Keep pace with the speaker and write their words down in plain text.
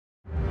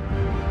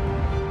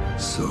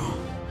So,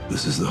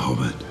 this is the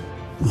Hobbit.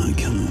 I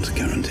cannot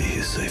guarantee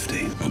his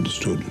safety.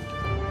 Understood.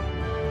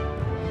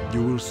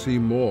 You will see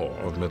more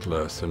of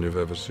Middle-earth than you've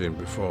ever seen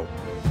before.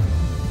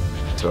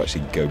 To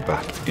actually go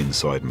back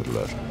inside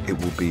Middle-earth, it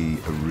will be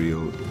a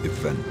real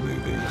event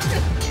movie.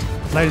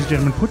 Ladies and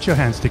gentlemen, put your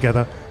hands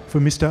together for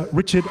Mr.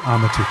 Richard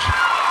Armitage.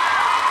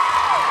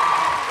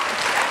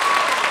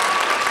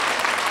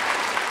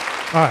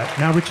 All right,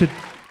 now Richard,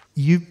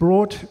 you've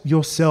brought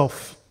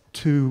yourself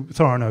to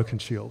Thorin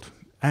Oakenshield,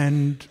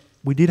 and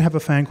we did have a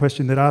fan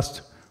question that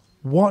asked,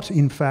 what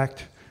in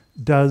fact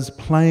does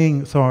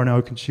playing Thorin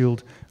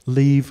Oakenshield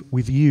leave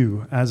with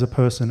you as a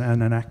person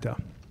and an actor?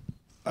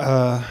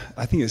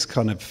 I think it's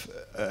kind of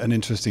an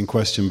interesting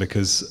question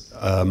because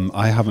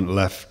I haven't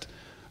left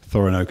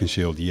Thorin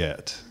Oakenshield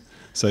yet.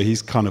 So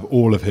he's kind of,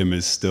 all of him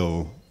is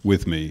still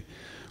with me.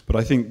 But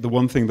I think the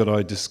one thing that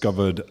I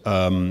discovered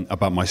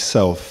about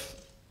myself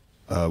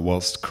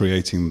whilst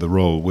creating the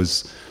role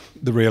was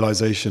the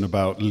realization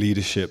about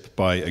leadership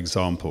by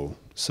example.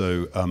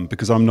 So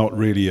because I'm not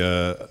really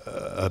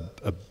a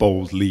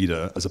bold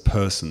leader as a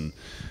person,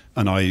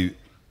 and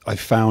I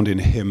found in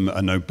him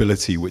a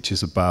nobility which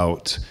is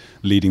about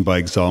leading by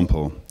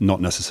example,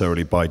 not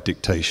necessarily by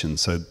dictation.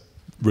 So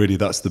really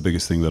that's the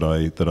biggest thing that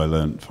I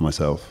learned for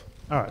myself.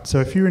 All right,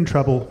 so if you're in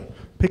trouble,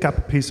 pick up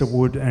a piece of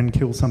wood and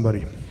kill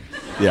somebody.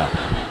 Yeah.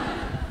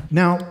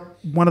 Now,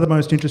 one of the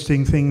most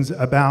interesting things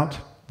about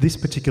this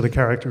particular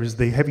character is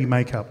the heavy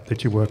makeup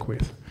that you work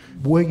with.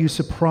 Were you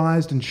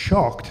surprised and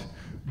shocked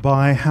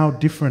by how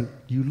different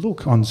you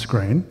look on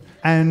screen?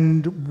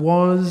 And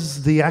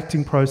was the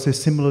acting process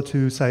similar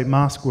to, say,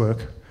 mask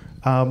work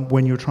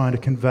when you're trying to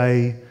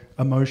convey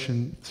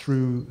emotion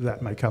through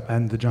that makeup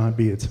and the giant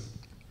beards?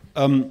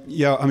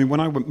 Yeah, I mean,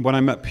 when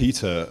I met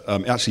Peter,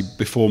 actually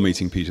before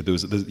meeting Peter,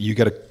 you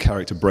get a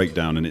character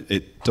breakdown, and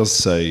it does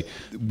say,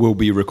 will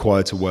be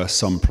required to wear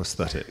some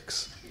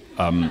prosthetics.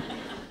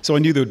 So I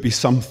knew there would be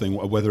something,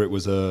 whether it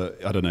was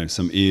I don't know,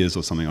 some ears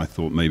or something, I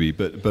thought maybe,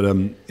 but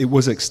it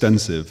was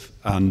extensive,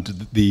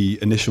 and the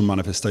initial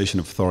manifestation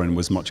of Thorin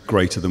was much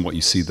greater than what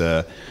you see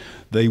there.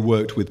 They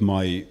worked with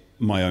my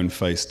own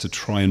face to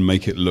try and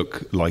make it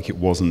look like it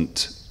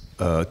wasn't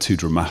too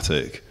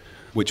dramatic,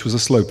 which was a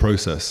slow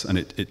process, and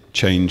it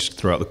changed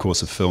throughout the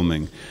course of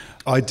filming.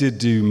 I did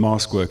do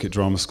mask work at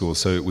drama school,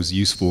 so it was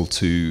useful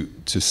to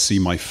see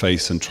my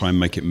face and try and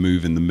make it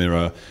move in the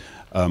mirror.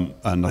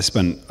 And I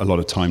spent a lot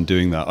of time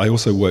doing that. I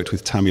also worked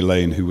with Tammy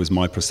Lane, who was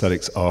my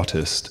prosthetics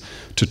artist,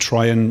 to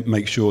try and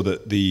make sure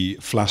that the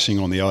flashing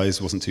on the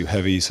eyes wasn't too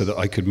heavy so that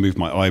I could move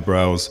my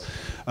eyebrows.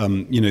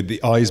 The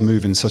eyes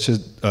move in such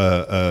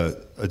a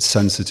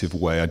sensitive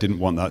way. I didn't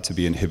want that to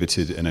be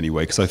inhibited in any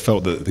way because I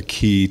felt that the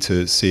key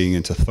to seeing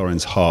into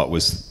Thorin's heart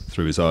was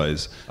through his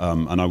eyes.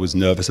 And I was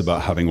nervous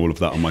about having all of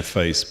that on my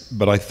face,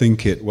 but I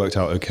think it worked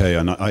out okay.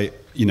 And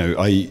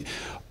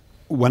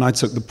when I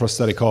took the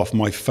prosthetic off,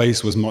 my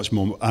face was much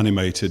more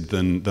animated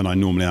than I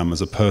normally am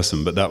as a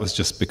person, but that was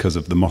just because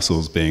of the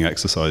muscles being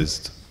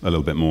exercised a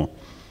little bit more.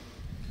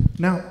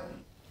 Now,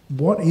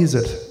 what is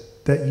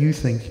it that you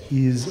think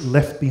is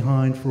left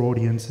behind for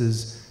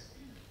audiences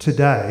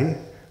today,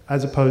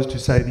 as opposed to,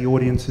 say, the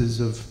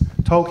audiences of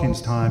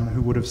Tolkien's time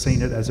who would have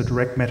seen it as a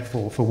direct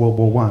metaphor for World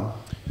War I?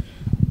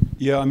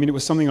 Yeah, I mean, it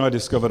was something I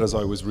discovered as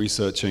I was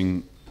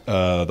researching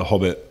The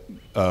Hobbit,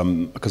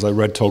 because I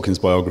read Tolkien's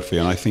biography,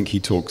 and I think he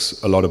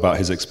talks a lot about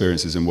his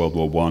experiences in World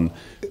War I.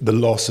 The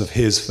loss of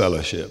his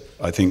fellowship,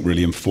 I think,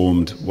 really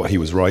informed what he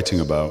was writing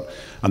about.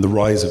 And the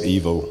rise of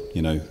evil,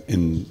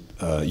 in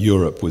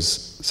Europe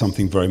was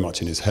something very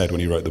much in his head when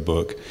he wrote the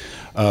book.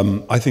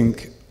 I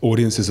think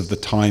audiences of the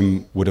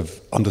time would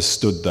have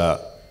understood that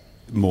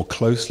more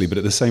closely, but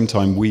at the same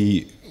time,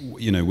 we're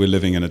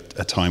living in a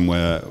time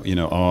where,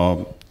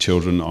 our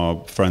children,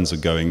 our friends are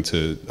going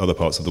to other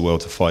parts of the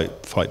world to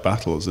fight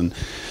battles. And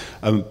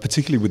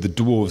particularly with the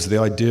Dwarves, the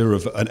idea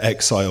of an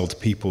exiled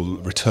people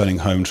returning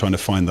home, trying to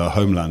find their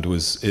homeland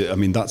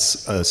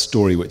that's a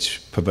story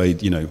which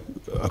pervades,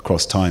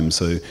 across time.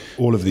 So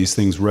all of these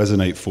things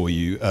resonate for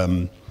you.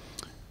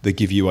 They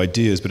give you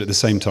ideas, but at the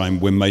same time,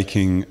 we're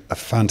making a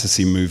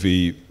fantasy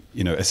movie,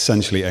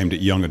 essentially aimed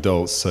at young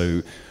adults.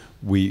 So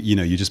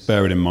you just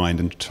bear it in mind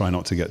and try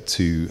not to get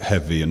too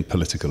heavy and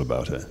political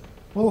about it.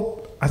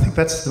 Well, I think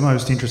that's the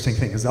most interesting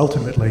thing, is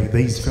ultimately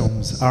these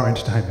films are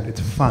entertainment. It's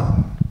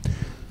fun.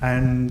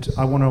 And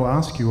I want to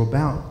ask you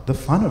about the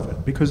fun of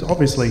it, because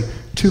obviously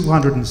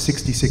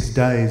 266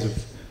 days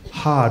of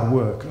hard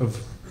work,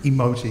 of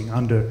emoting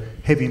under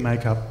heavy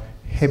makeup,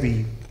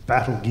 heavy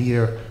battle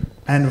gear,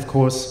 and of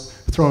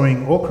course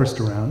throwing Orcrist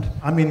around.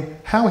 I mean,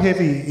 how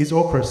heavy is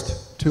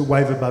Orcrist to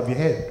wave above your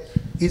head?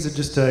 Is it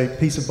just a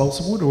piece of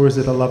balsa wood, or is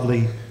it a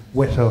lovely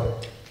wetter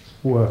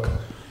work?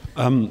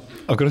 I've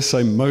got to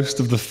say, most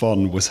of the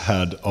fun was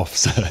had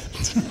offset.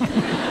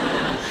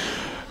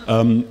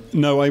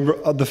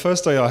 The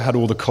first day I had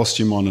all the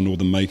costume on and all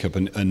the makeup,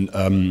 and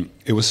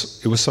it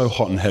was so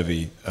hot and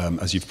heavy,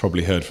 as you've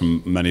probably heard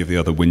from many of the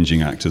other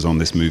whinging actors on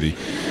this movie.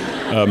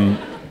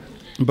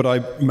 But I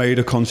made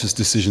a conscious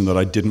decision that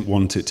I didn't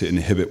want it to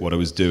inhibit what I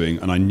was doing,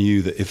 and I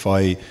knew that if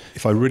I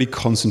really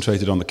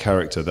concentrated on the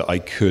character, that I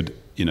could,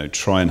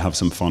 try and have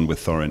some fun with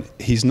Thorin.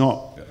 He's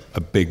not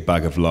a big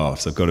bag of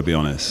laughs, I've got to be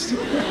honest.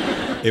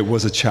 It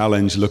was a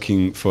challenge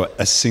looking for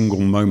a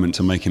single moment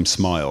to make him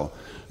smile.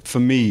 For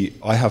me,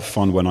 I have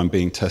fun when I'm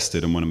being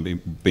tested and when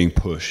I'm being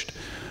pushed.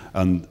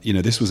 And,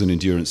 this was an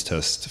endurance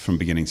test from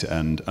beginning to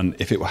end. And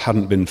if it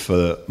hadn't been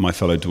for my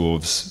fellow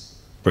dwarves,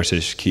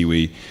 British,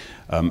 Kiwi,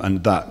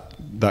 and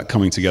that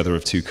coming together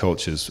of two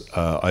cultures,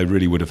 I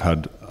really would have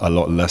had a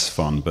lot less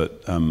fun.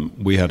 But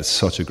we had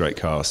such a great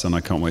cast, and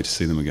I can't wait to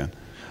see them again.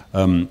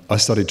 I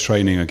started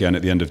training again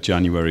at the end of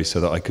January so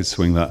that I could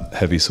swing that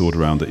heavy sword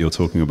around that you're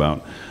talking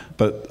about.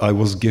 But I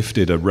was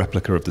gifted a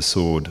replica of the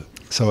sword,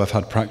 so I've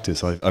had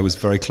practice. I was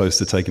very close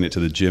to taking it to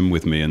the gym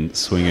with me and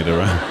swinging it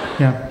around.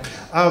 Yeah.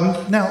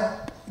 Now,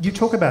 you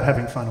talk about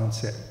having fun on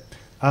set.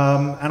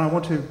 And I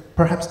want to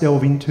perhaps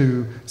delve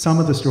into some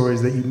of the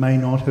stories that you may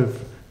not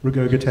have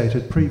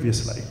regurgitated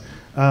previously.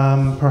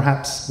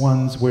 Perhaps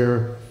ones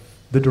where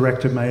the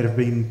director may have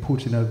been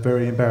put in a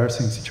very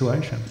embarrassing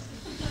situation.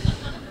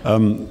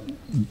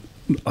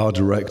 Our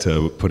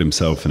director put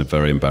himself in a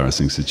very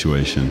embarrassing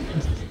situation.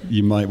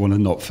 You might want to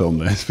not film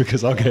this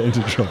because I'll get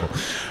into trouble.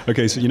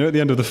 Okay, so at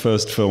the end of the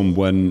first film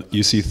when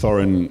you see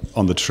Thorin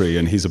on the tree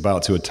and he's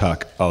about to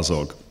attack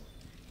Azog,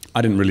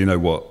 I didn't really know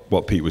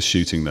what Pete was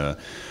shooting there.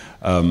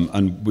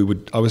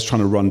 And I was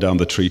trying to run down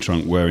the tree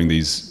trunk wearing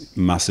these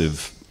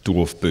massive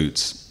dwarf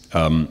boots.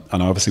 And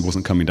I obviously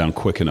wasn't coming down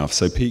quick enough.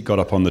 So Pete got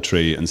up on the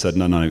tree and said,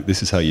 no,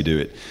 this is how you do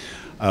it.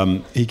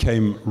 He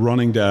came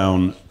running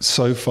down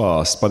so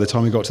fast, by the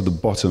time he got to the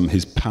bottom,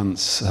 his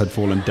pants had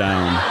fallen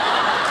down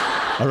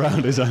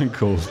around his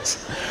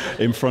ankles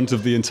in front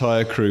of the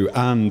entire crew,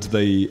 and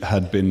they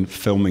had been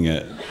filming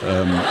it.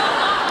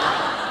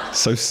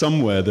 So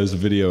somewhere there's a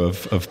video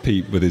of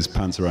Pete with his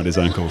pants around his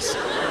ankles.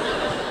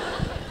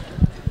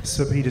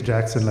 Sir Peter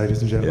Jackson,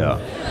 ladies and gentlemen.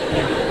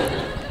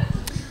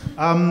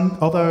 Yeah.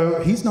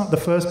 Although he's not the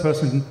first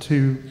person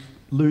to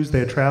lose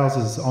their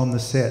trousers on the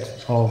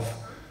set of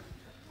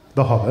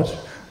The Hobbit,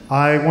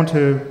 I want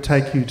to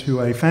take you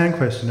to a fan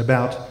question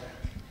about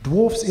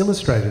Dwarves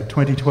Illustrated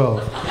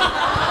 2012.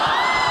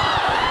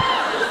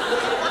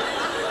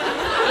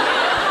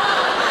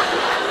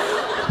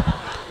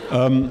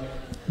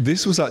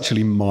 This was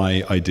actually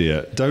my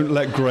idea. Don't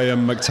let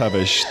Graham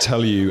McTavish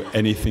tell you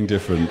anything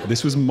different.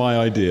 This was my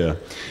idea.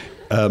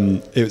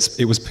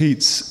 It was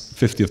Pete's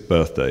 50th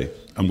birthday,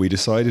 and we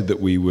decided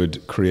that we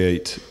would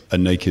create a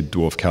naked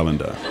dwarf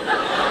calendar.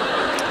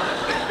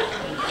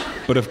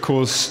 But of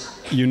course,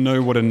 you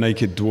know what a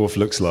naked dwarf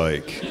looks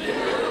like.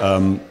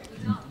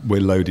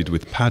 We're loaded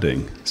with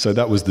padding. So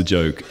that was the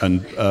joke.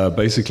 And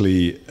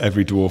basically,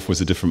 every dwarf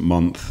was a different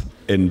month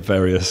in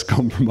various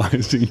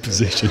compromising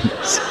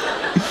positions.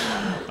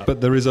 But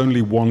there is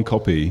only one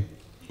copy,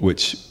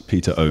 which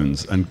Peter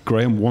owns. And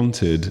Graham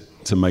wanted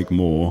to make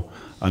more.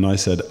 And I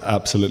said,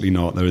 absolutely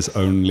not. There is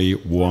only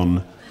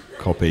one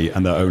copy,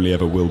 and there only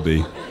ever will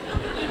be.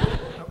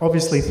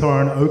 Obviously,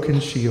 Thorin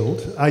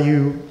Oakenshield.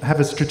 You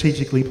have a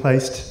strategically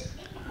placed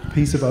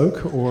piece of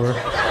oak, or...?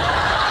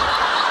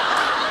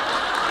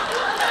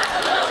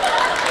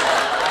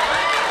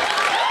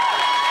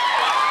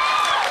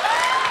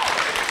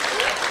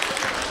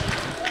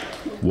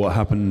 What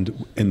happened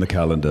in the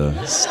calendar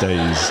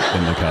stays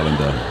in the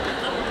calendar.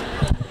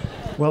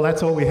 Well,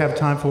 that's all we have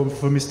time for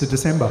Mr.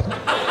 December.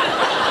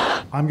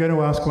 I'm going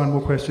to ask one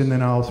more question,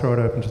 then I'll throw it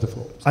open to the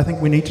floor. I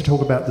think we need to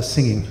talk about the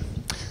singing,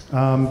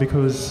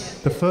 because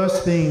the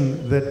first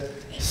thing that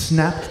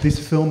snapped this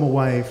film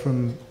away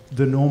from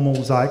the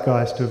normal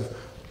zeitgeist of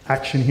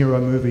action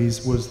hero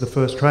movies was the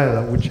first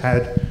trailer, which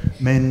had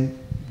men,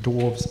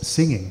 dwarves,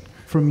 singing.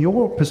 From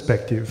your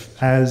perspective,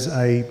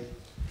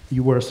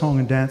 you were a song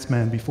and dance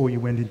man before you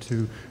went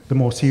into the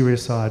more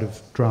serious side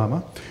of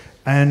drama,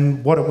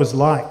 and what it was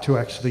like to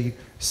actually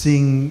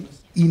sing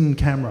in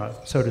camera,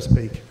 so to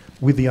speak,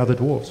 with the other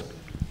dwarves.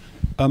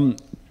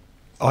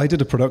 I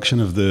did a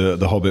production of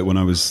The Hobbit when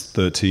I was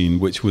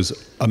 13, which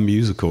was a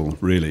musical,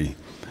 really.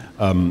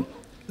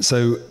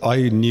 So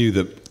I knew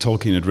that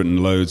Tolkien had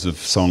written loads of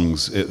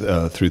songs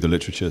through the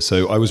literature,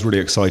 so I was really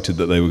excited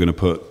that they were going to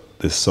put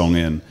this song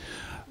in.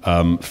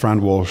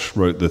 Fran Walsh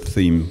wrote the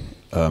theme.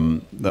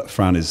 That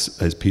Fran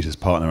is Peter's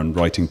partner and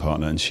writing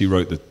partner, and she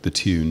wrote the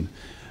tune.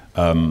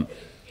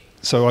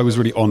 So I was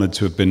really honoured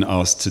to have been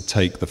asked to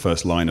take the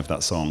first line of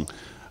that song.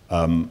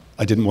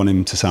 I didn't want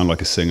him to sound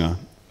like a singer,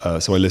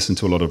 so I listened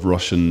to a lot of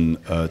Russian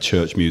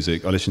church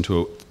music. I listened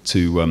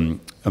to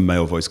a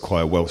male voice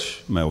choir,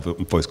 Welsh male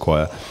voice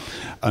choir,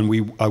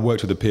 and I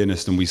worked with a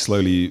pianist, and we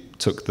slowly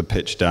took the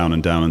pitch down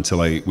and down until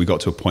we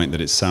got to a point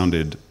that it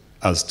sounded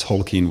as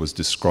Tolkien was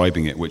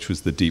describing it, which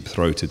was the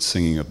deep-throated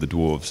singing of the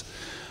dwarves.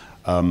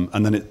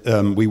 And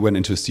then we went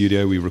into a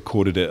studio, we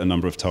recorded it a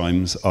number of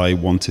times. I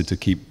wanted to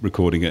keep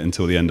recording it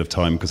until the end of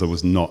time because I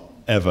was not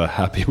ever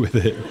happy with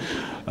it.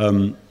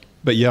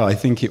 But yeah, I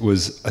think it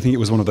was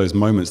one of those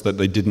moments that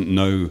they didn't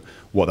know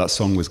what that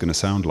song was going to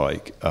sound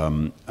like.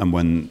 And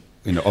when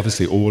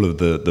obviously all of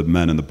the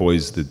men and the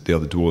boys, the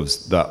other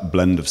dwarves, that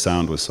blend of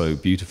sound was so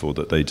beautiful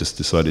that they just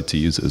decided to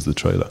use it as the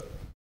trailer.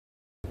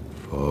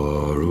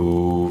 Far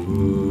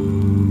over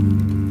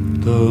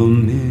the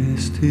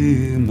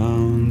misty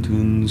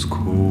mountains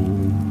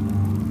cold,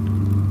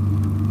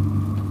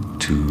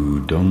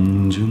 to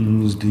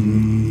dungeons deep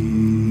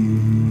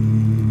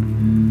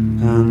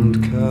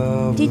and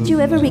caverns. Did you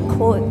ever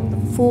record the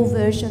full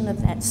version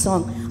of that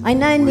song? I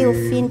know Neil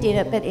Finn did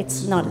it, but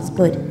it's not as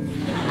good.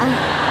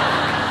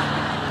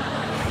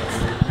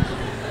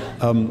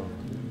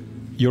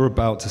 You're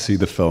about to see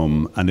the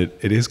film, and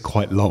it is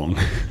quite long.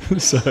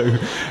 So,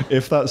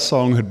 if that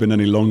song had been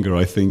any longer,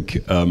 I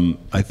think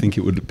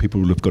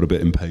people would have got a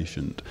bit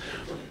impatient.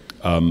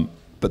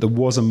 But there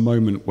was a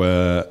moment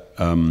where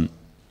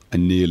I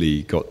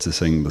nearly got to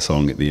sing the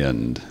song at the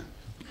end.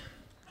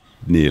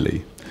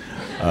 Nearly.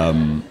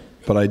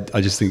 But I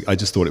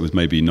just thought it was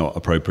maybe not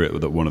appropriate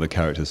that one of the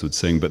characters would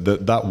sing. But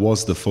that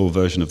was the full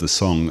version of the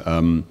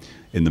song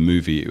in the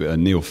movie.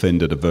 Neil Finn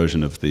did a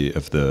version of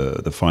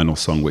the final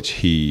song, which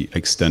he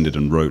extended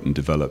and wrote and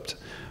developed,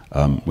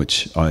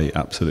 which I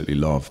absolutely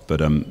love.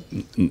 But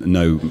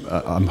no,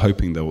 I'm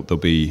hoping there'll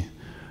be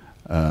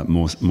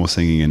more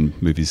singing in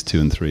movies 2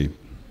 and 3.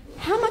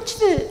 How much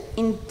of an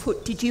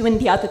input did you and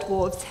the other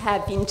dwarves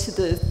have into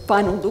the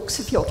final looks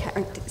of your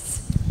characters?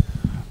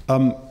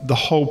 The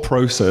whole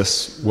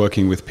process,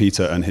 working with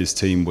Peter and his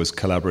team, was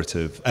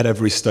collaborative. At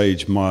every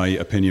stage, my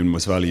opinion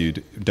was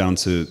valued, down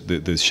to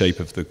the shape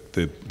of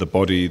the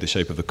body, the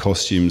shape of the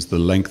costumes, the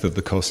length of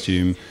the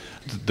costume,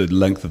 the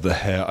length of the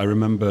hair. I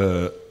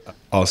remember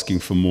asking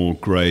for more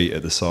grey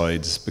at the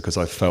sides because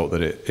I felt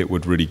that it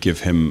would really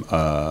give him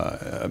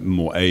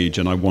more age,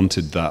 and I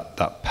wanted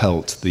that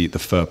pelt, the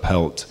fur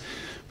pelt,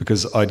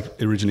 because I'd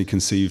originally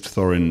conceived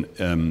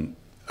Thorin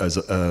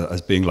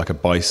as being like a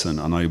bison,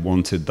 and I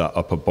wanted that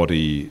upper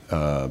body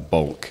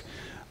bulk.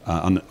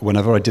 And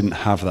whenever I didn't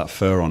have that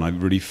fur on, I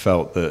really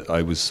felt that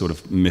I was sort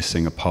of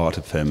missing a part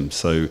of him.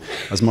 So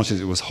as much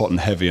as it was hot and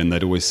heavy, and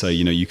they'd always say,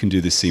 you can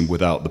do this scene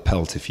without the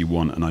pelt if you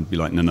want, and I'd be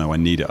like, no, I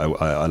need it.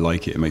 I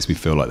like it. It makes me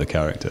feel like the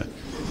character.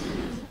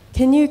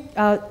 Can you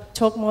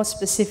talk more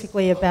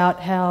specifically about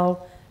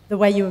how the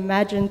way you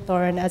imagine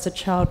Thorin as a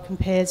child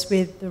compares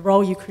with the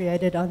role you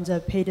created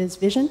under Peter's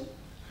vision?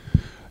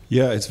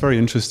 Yeah, it's very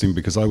interesting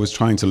because I was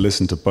trying to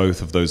listen to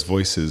both of those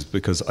voices,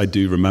 because I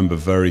do remember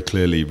very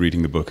clearly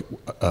reading the book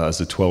as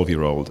a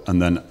 12-year-old,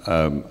 and then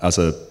as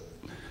a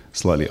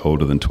slightly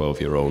older than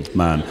 12-year-old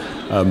man.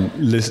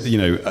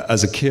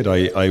 As a kid,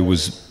 I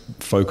was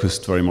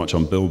focused very much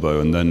on Bilbo,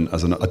 and then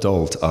as an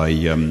adult,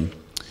 I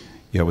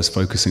was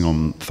focusing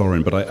on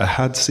Thorin. But I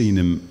had seen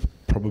him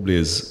probably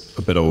as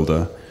a bit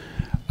older.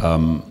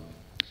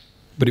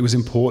 But it was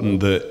important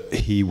that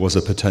he was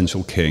a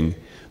potential king,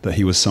 that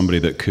he was somebody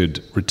that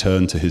could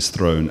return to his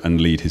throne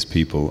and lead his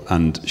people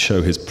and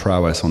show his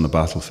prowess on the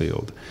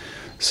battlefield.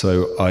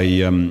 So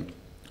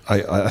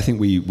I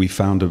think we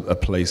found a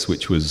place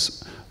which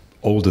was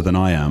older than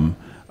I am,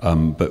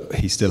 but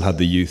he still had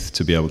the youth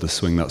to be able to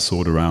swing that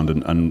sword around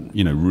and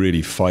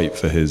really fight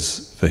for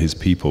his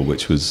people,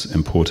 which was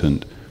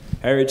important.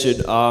 Hey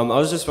Richard, I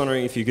was just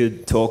wondering if you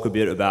could talk a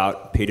bit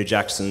about Peter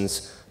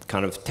Jackson's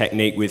kind of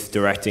technique with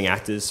directing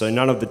actors. So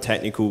none of the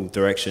technical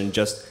direction,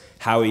 just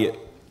how he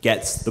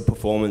gets the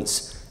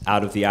performance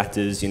out of the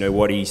actors,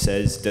 what he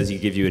says, does he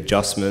give you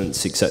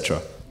adjustments,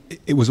 etc.?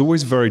 It was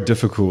always very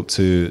difficult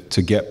to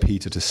get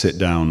Peter to sit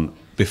down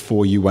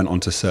before you went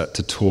onto set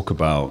to talk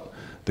about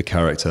the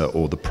character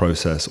or the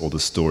process or the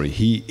story.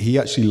 He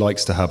actually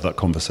likes to have that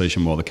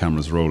conversation while the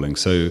camera's rolling,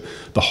 so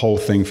the whole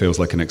thing feels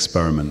like an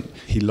experiment.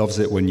 He loves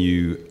it when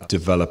you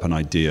develop an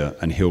idea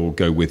and he'll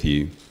go with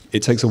you.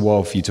 It takes a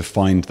while for you to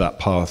find that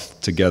path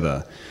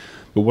together.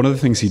 But one of the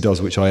things he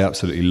does, which I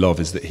absolutely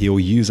love, is that he'll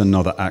use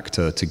another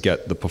actor to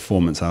get the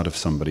performance out of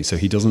somebody. So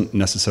he doesn't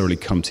necessarily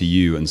come to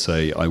you and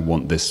say, I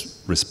want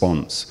this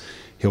response.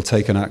 He'll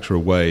take an actor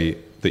away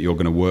that you're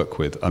going to work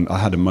with. I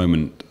had a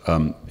moment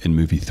in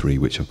movie 3,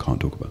 which I can't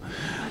talk about,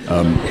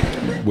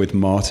 with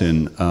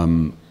Martin,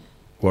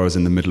 where I was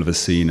in the middle of a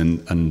scene,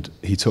 and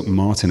he took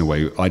Martin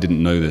away. I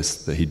didn't know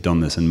that he'd done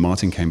this, and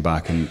Martin came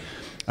back and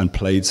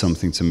played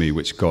something to me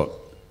which got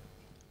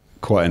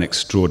quite an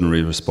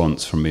extraordinary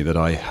response from me that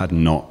I had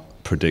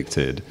not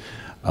predicted,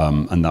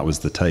 and that was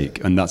the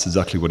take, and that's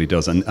exactly what he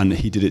does, and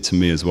he did it to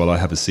me as well. I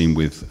have a scene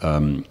with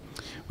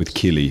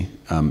Keely,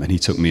 and he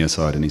took me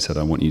aside and he said,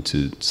 I want you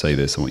to say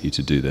this, I want you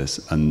to do this,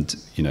 and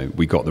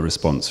we got the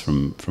response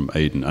from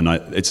Aidan, and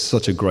it's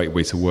such a great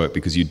way to work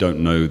because you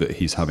don't know that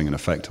he's having an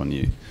effect on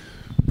you.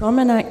 From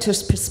an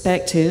actor's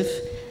perspective,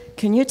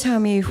 can you tell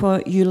me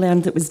what you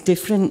learned that was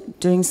different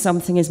doing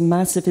something as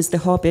massive as The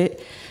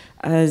Hobbit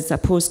as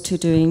opposed to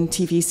doing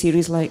TV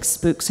series like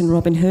Spooks and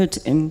Robin Hood,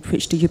 and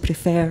which do you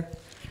prefer?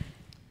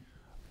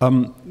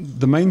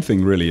 The main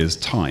thing really is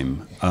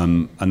time,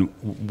 and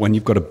when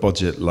you've got a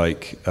budget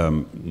like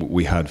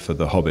we had for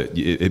The Hobbit,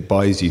 it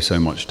buys you so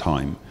much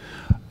time.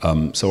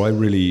 So I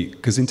really,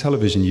 because in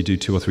television you do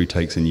 2 or 3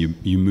 takes and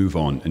you move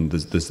on, and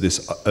there's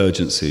this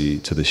urgency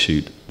to the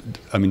shoot.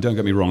 I mean, don't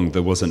get me wrong,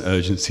 there was an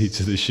urgency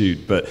to the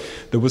shoot, but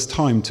there was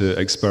time to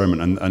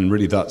experiment, and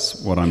really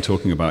that's what I'm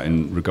talking about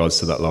in regards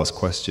to that last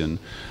question.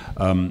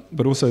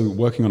 But also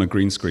working on a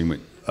green screen,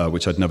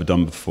 which I'd never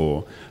done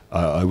before,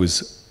 I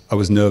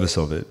was nervous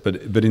of it,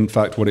 but in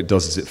fact what it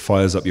does is it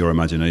fires up your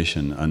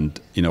imagination, and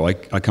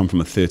I come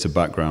from a theatre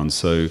background,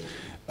 so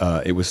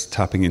it was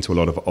tapping into a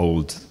lot of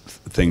old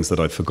things that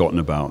I'd forgotten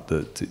about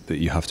that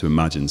you have to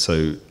imagine,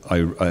 so I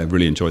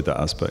really enjoyed that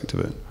aspect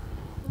of it.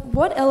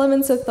 What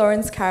elements of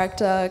Thorin's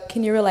character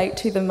can you relate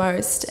to the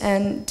most,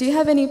 and do you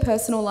have any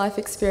personal life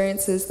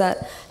experiences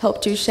that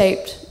helped you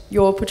shape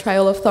your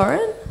portrayal of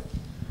Thorin?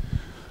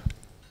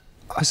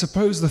 I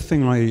suppose the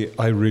thing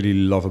I really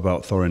love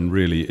about Thorin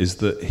really is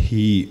that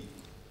he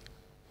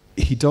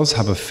does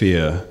have a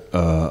fear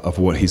of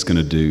what he's going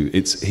to do.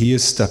 He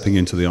is stepping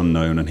into the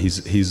unknown, and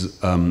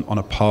he's on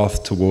a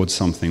path towards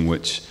something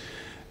which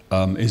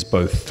is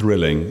both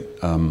thrilling.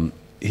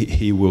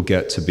 He will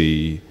get to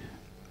be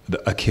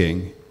a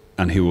king,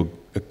 and he will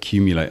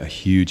accumulate a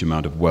huge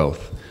amount of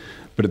wealth.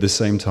 But at the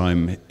same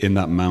time, in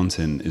that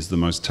mountain is the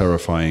most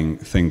terrifying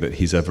thing that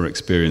he's ever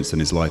experienced in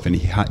his life, and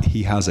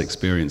he has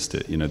experienced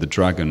it. The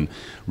dragon,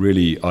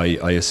 really,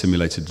 I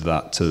assimilated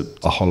that to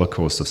a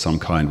holocaust of some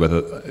kind.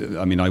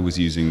 I was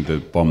using the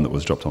bomb that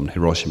was dropped on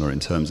Hiroshima in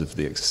terms of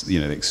the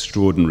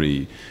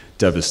extraordinary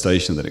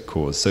devastation that it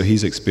caused. So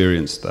he's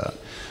experienced that.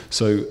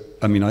 So,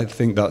 I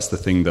think that's the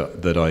thing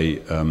that I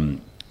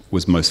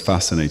was most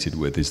fascinated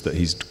with, is that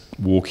he's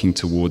walking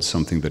towards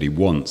something that he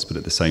wants, but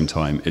at the same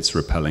time it's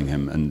repelling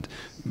him. And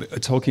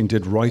Tolkien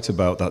did write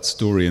about that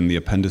story in the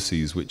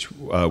appendices, which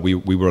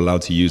we were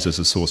allowed to use as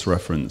a source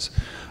reference.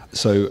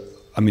 So,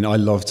 I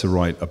love to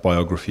write a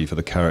biography for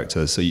the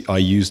character, so I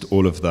used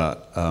all of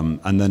that,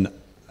 and then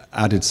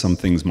added some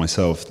things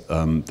myself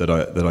that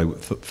I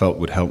felt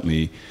would help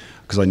me,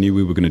 because I knew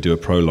we were going to do a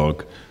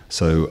prologue.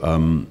 So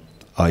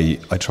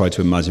I tried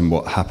to imagine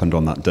what happened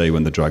on that day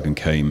when the dragon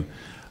came,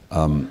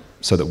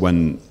 so that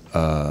when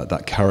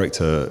that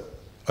character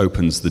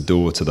opens the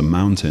door to the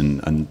mountain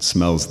and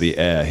smells the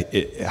air,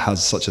 it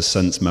has such a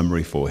sense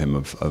memory for him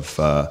of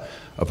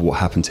what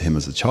happened to him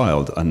as a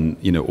child. And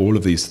all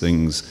of these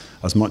things,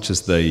 as much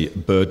as they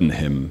burden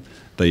him,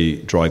 they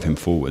drive him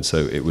forward. So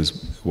it was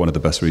one of the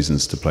best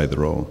reasons to play the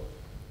role.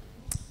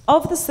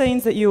 Of the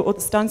scenes or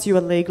the stunts you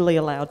were legally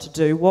allowed to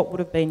do, what would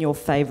have been your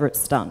favourite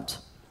stunt?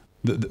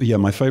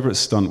 My favourite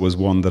stunt was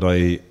one that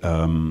I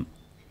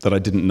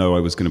didn't know I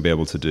was going to be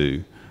able to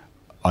do.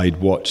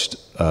 I'd watched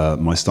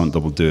my stunt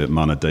double do it,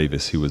 Mana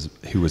Davis, who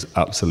was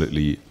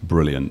absolutely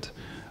brilliant.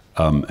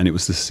 And it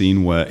was the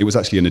scene where, it was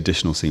actually an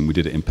additional scene, we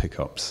did it in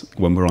pickups,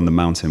 when we're on the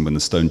mountain, when the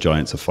stone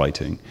giants are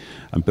fighting,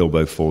 and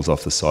Bilbo falls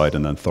off the side,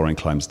 and then Thorin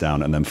climbs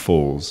down and then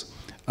falls.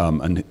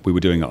 And we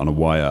were doing it on a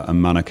wire,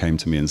 and Mana came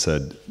to me and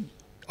said,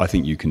 I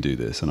think you can do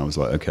this. And I was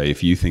like, okay,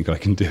 if you think I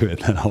can do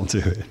it, then I'll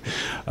do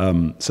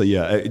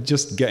it.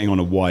 Just getting on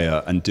a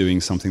wire and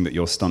doing something that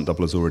your stunt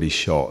double has already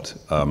shot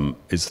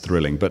is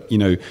thrilling. But,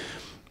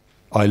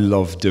 I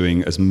love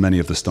doing as many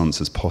of the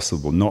stunts as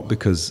possible, not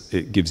because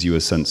it gives you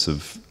a sense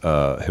of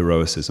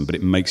heroicism, but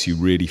it makes you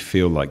really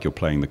feel like you're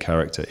playing the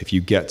character. If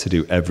you get to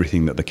do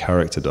everything that the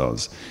character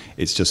does,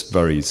 it's just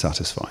very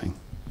satisfying.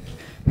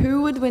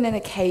 Who would win in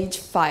a cage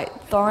fight,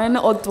 Thorin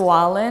or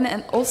Dwalin?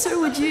 And also,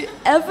 would you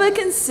ever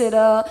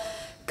consider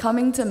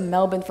coming to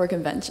Melbourne for a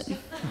convention?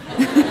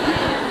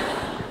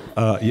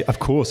 Yeah, of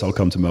course I'll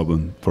come to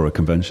Melbourne for a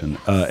convention.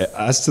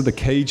 As to the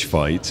cage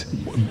fight,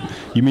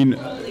 you mean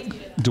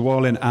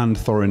Dwalin and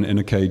Thorin in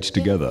a cage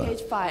together? In a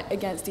cage fight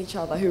against each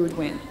other, who would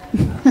win?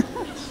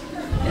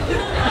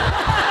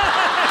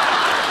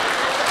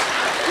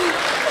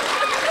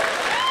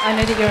 I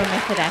know that you're a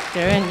method actor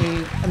and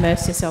you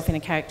immerse yourself in a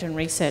character and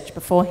research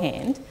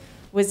beforehand.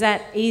 Was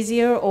that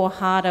easier or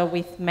harder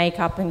with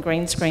makeup and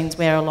green screens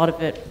where a lot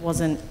of it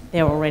wasn't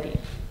there already?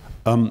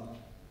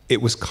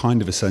 It was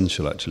kind of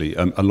essential, actually.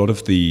 A lot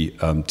of the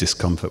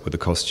discomfort with the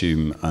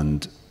costume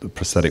and the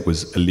prosthetic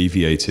was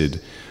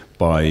alleviated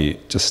by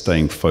just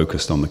staying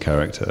focused on the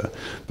character.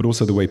 But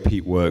also the way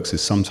Pete works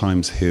is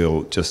sometimes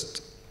he'll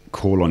just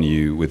call on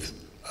you with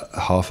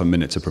half a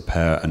minute to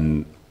prepare,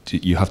 and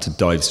you have to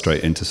dive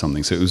straight into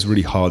something. So it was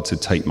really hard to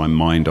take my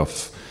mind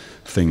off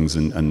things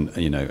and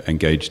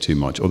engage too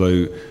much.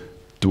 Although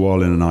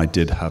Dwalin and I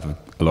did have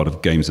a lot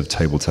of games of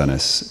table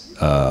tennis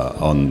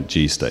on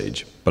G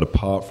stage. But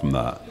apart from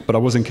that, but I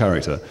was in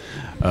character.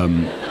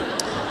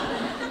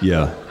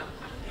 Yeah.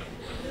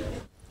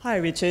 Hi,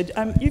 Richard.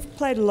 You've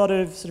played a lot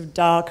of sort of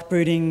dark,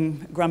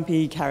 brooding,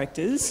 grumpy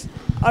characters.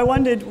 I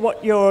wondered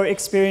what your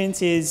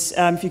experience is,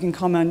 if you can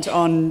comment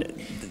on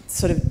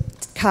sort of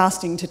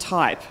casting to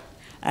type,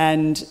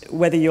 and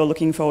whether you're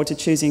looking forward to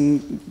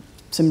choosing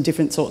some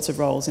different sorts of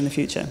roles in the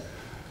future.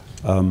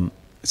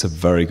 It's a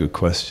very good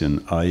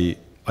question. I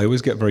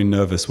always get very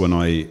nervous when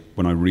I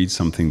read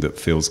something that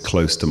feels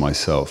close to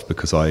myself,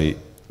 because I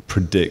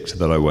predict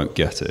that I won't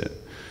get it,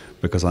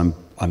 because I'm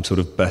sort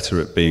of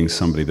better at being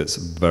somebody that's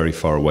very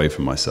far away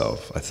from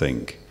myself, I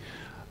think.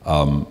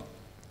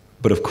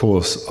 But of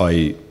course,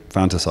 I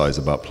fantasize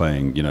about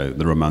playing,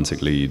 the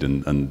romantic lead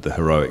and the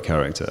heroic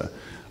character.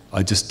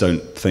 I just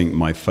don't think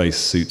my face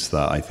suits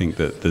that. I think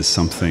that there's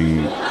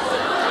something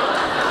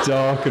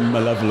dark and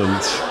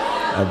malevolent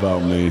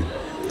about me.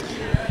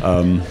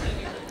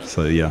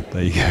 So yeah,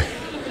 there you go.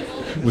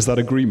 Was that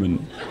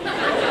agreement?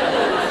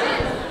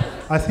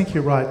 I think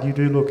you're right. You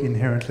do look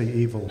inherently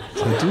evil.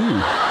 I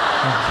do.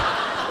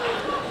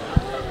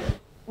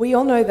 We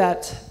all know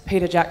that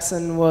Peter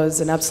Jackson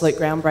was an absolute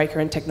groundbreaker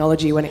in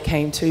technology when it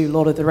came to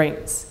Lord of the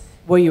Rings.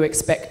 Were you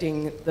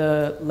expecting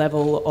the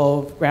level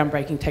of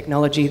groundbreaking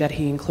technology that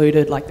he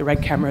included, like the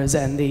red cameras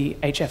and the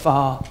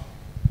HFR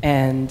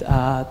and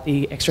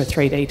the extra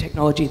 3D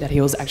technology that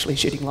he was actually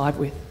shooting live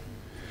with?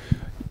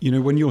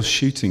 When you're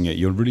shooting it,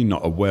 you're really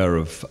not aware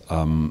of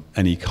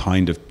any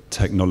kind of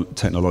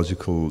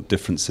technological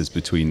differences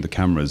between the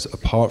cameras,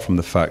 apart from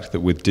the fact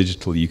that with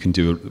digital you can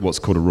do what's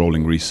called a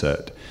rolling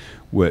reset,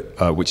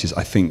 which is,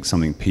 I think,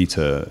 something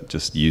Peter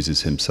just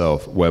uses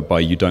himself,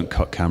 whereby you don't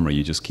cut camera,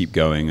 you just keep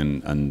going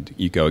and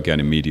you go again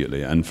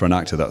immediately. And for an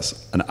actor,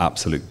 that's an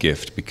absolute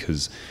gift,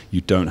 because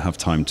you don't have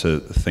time to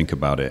think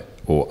about it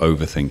or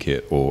overthink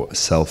it or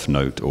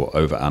self-note or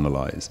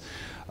overanalyze.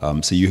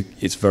 So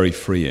it's very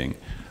freeing.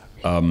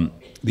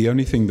 The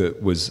only thing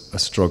that was a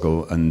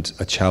struggle and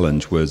a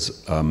challenge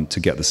was to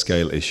get the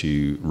scale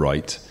issue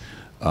right.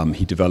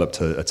 He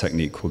developed a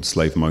technique called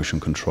slave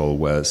motion control,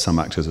 where some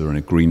actors are in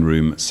a green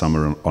room, some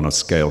are on a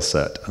scale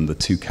set, and the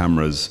two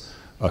cameras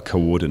are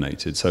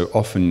coordinated. So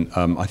often,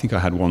 I think I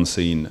had one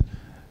scene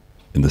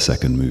in the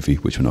second movie,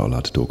 which we're not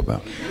allowed to talk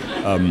about,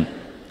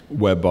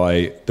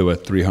 whereby there were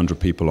 300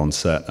 people on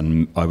set,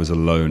 and I was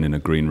alone in a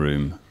green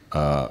room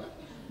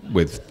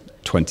with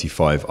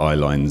 25 eye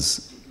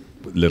lines,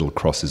 little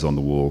crosses on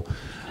the wall.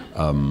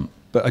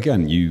 But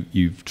again,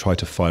 you try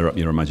to fire up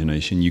your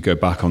imagination, you go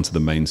back onto the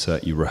main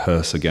set, you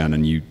rehearse again,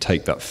 and you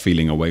take that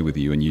feeling away with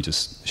you, and you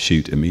just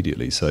shoot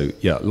immediately. So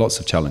yeah, lots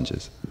of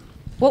challenges.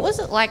 What was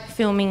it like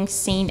filming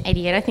scene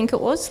 88, I think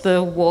it was,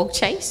 the warg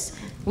chase?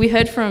 We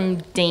heard from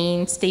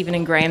Dean, Stephen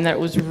and Graham that it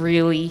was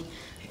really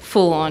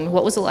full on.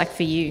 What was it like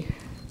for you?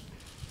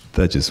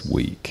 They're just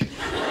weak.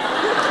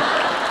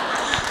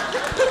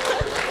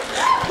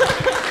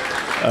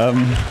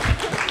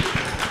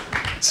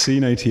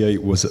 Scene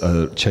 88 was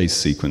a chase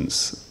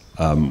sequence,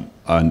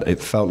 and it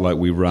felt like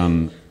we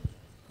ran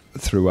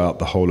throughout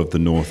the whole of the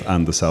North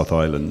and the South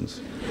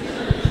Islands.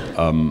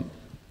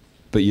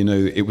 But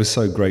it was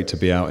so great to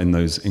be out in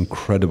those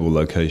incredible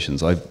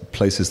locations.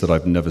 Places that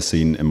I've never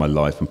seen in my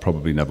life and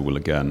probably never will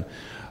again.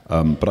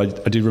 But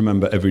I do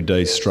remember every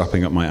day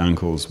strapping up my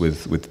ankles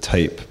with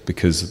tape,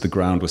 because the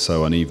ground was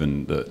so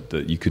uneven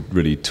that you could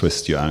really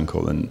twist your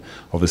ankle. And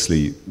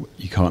obviously,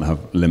 you can't have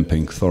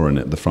limping Thorin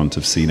at the front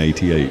of scene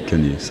 88,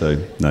 can you? So,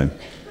 no,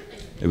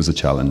 it was a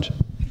challenge.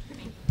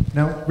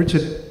 Now,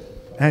 Richard,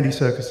 Andy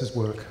Serkis's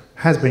work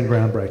has been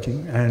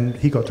groundbreaking, and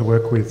he got to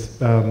work with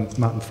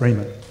Martin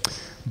Freeman.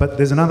 But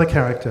there's another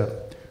character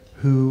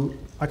who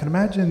I can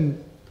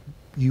imagine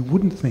you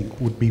wouldn't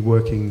think would be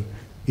working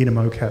in a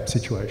MoCap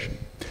situation.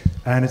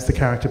 And it's the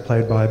character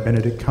played by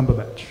Benedict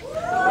Cumberbatch.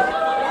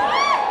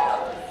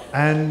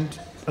 And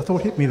a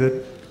thought hit me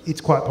that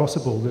it's quite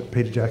possible that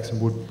Peter Jackson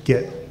would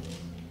get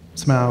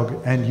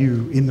Smaug and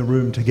you in the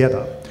room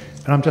together.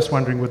 And I'm just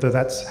wondering whether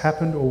that's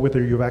happened or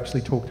whether you've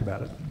actually talked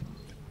about it.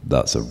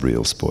 That's a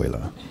real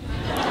spoiler.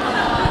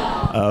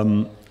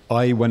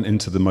 I went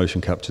into the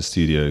motion capture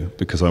studio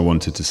because I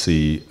wanted to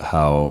see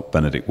how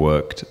Benedict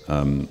worked.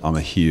 I'm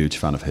a huge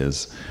fan of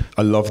his.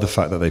 I love the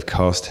fact that they've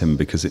cast him,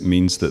 because it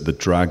means that the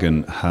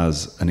dragon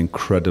has an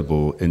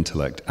incredible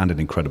intellect and an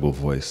incredible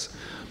voice.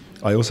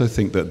 I also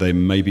think that they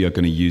maybe are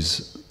going to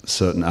use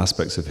certain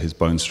aspects of his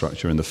bone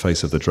structure in the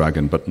face of the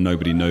dragon, but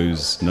nobody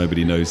knows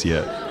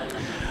yet.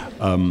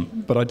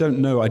 But I don't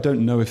know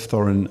if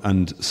Thorin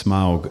and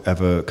Smaug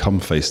ever come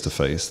face to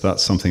face.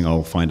 That's something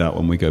I'll find out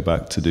when we go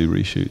back to do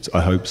reshoots.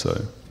 I hope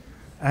so.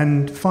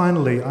 And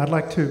finally, I'd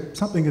like to,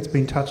 something that's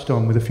been touched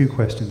on with a few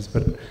questions,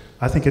 but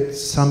I think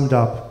it's summed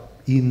up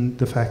in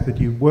the fact that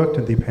you worked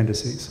at the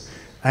appendices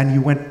and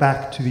you went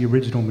back to the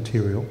original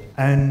material,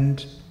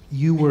 and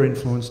you were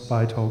influenced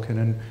by Tolkien,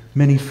 and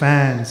many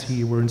fans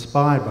here were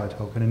inspired by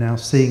Tolkien, and now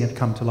seeing it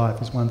come to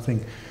life is one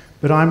thing.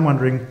 But I'm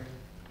wondering,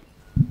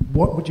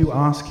 what would you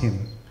ask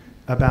him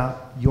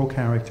about your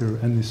character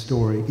and this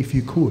story, if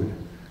you could?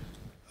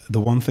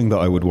 The one thing that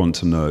I would want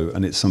to know,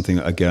 and it's something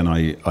that, again,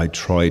 I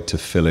tried to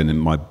fill in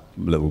my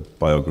little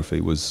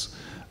biography, was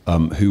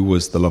who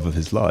was the love of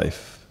his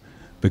life.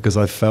 Because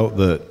I felt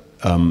that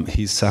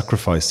he's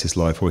sacrificed his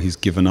life, or he's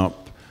given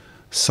up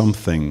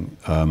something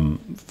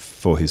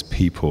for his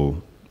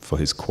people, for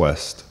his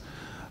quest.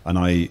 And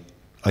I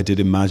did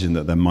imagine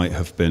that there might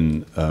have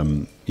been,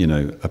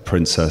 a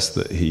princess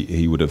that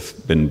he would have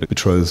been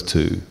betrothed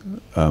to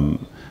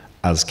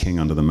as king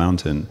under the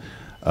mountain.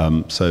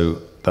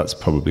 So that's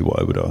probably what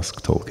I would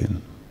ask Tolkien.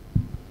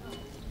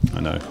 I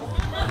know.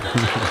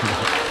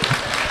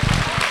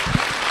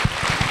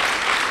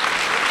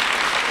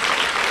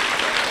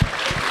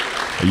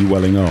 Are you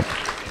welling up?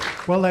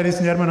 Well, ladies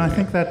and gentlemen, I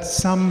think that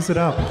sums it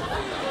up.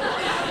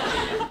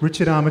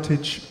 Richard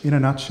Armitage in a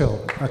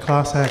nutshell, a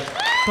class act.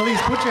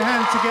 Please put your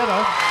hands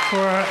together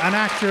for an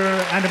actor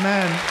and a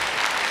man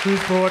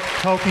who's brought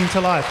Tolkien to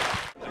life.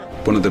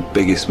 One of the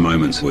biggest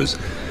moments was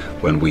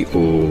when we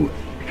all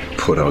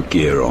put our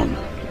gear on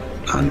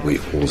and we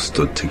all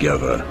stood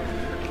together,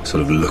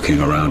 sort of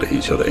looking around at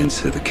each other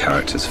into the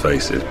characters'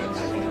 faces.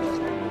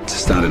 To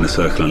stand in a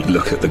circle and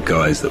look at the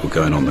guys that were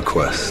going on the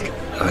quest,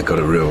 I got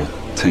a real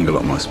tingle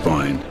up my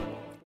spine.